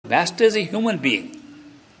Master is a human being.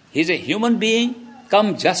 He's a human being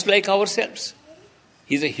come just like ourselves.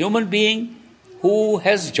 He's a human being who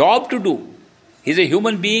has job to do. He's a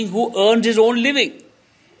human being who earns his own living.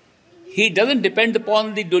 He doesn't depend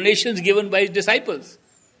upon the donations given by his disciples.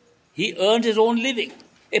 He earns his own living.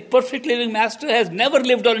 A perfect living master has never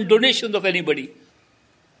lived on donations of anybody.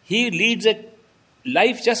 He leads a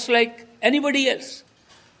life just like anybody else.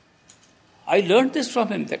 I learned this from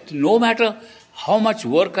him, that no matter how much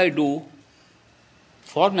work I do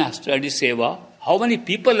for Master and his seva, how many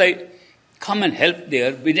people I come and help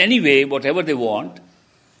there in any way, whatever they want,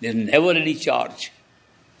 there's never any charge.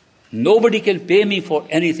 Nobody can pay me for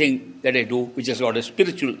anything that I do which has got a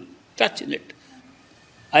spiritual touch in it.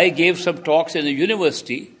 I gave some talks in a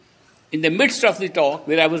university. In the midst of the talk,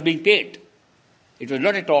 where I was being paid, it was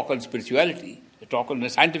not a talk on spirituality, a talk on a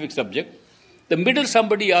scientific subject. The middle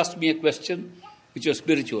somebody asked me a question which was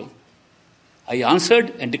spiritual. I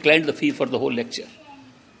answered and declined the fee for the whole lecture.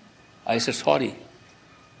 I said, sorry,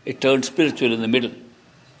 it turned spiritual in the middle.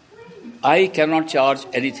 I cannot charge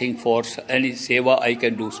anything for any seva I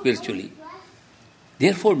can do spiritually.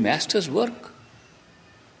 Therefore, Master's work.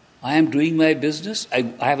 I am doing my business.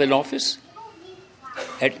 I have an office.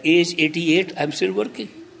 At age 88, I am still working.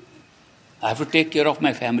 I have to take care of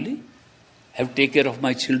my family. I have to take care of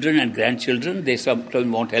my children and grandchildren. They sometimes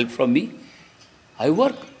want help from me. I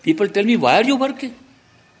work. People tell me, why are you working?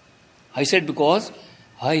 I said, because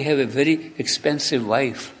I have a very expensive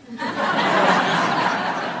wife.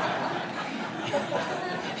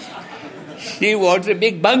 She wants a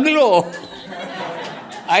big bungalow.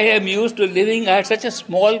 I am used to living at such a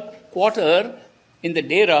small quarter in the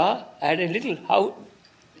Dera. I had a little house.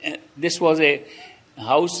 This was a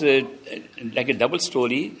house like a double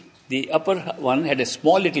story. The upper one had a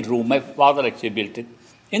small little room. My father actually built it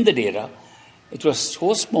in the Dera. It was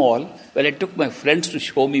so small, when I took my friends to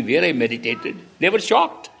show me where I meditated, they were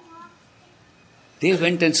shocked. They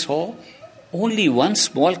went and saw only one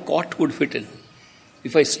small cot would fit in.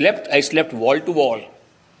 If I slept wall to wall.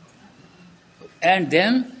 And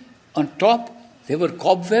then on top, there were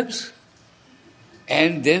cobwebs.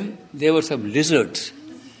 And then there were some lizards.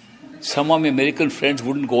 Some of my American friends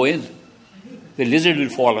wouldn't go in. The lizard will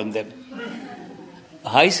fall on them.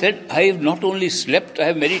 I said, I have not only slept, I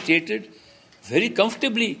have meditated very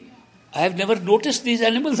comfortably. I have never noticed these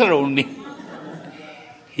animals around me.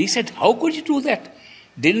 He said, how could you do that?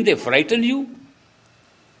 Didn't they frighten you?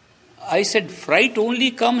 I said, fright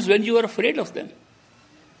only comes when you are afraid of them.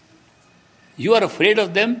 You are afraid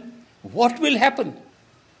of them, what will happen?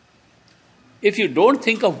 If you don't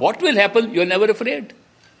think of what will happen, you are never afraid.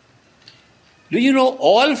 Do you know,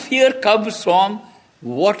 all fear comes from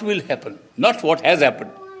what will happen, not what has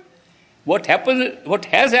happened. What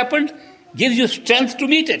has happened gives you strength to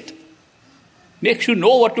meet it, makes you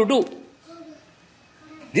know what to do.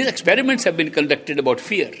 These experiments have been conducted about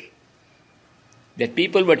fear. That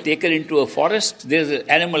people were taken into a forest, there's an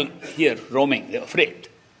animal here roaming, they're afraid.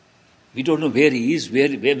 We don't know where he is,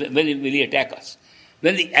 when will he attack us.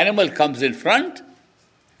 When the animal comes in front,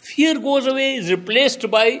 fear goes away, is replaced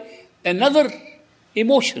by another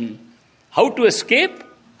emotion. How to escape,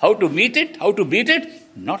 how to meet it, how to beat it,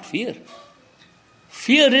 not fear.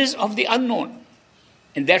 Fear is of the unknown.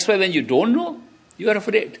 And that's why when you don't know, you are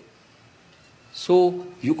afraid. So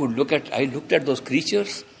I looked at those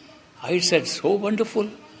creatures. I said, so wonderful.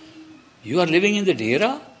 You are living in the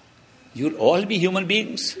Dera. You'll all be human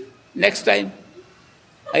beings next time.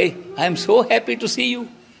 I am so happy to see you.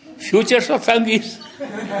 Future Satsangis.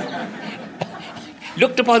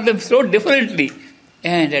 Looked upon them so differently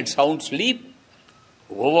and had sound sleep.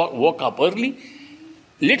 Woke up early.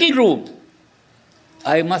 Little room.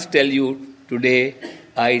 I must tell you today,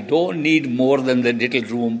 I don't need more than the little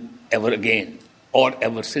room ever again or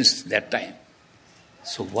ever since that time.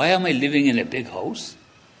 So why am I living in a big house?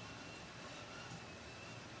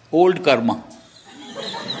 Old karma.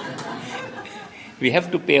 We have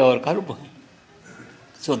to pay our karma.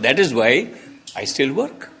 So that is why I still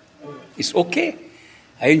work. It's okay.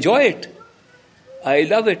 I enjoy it. I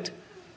love it.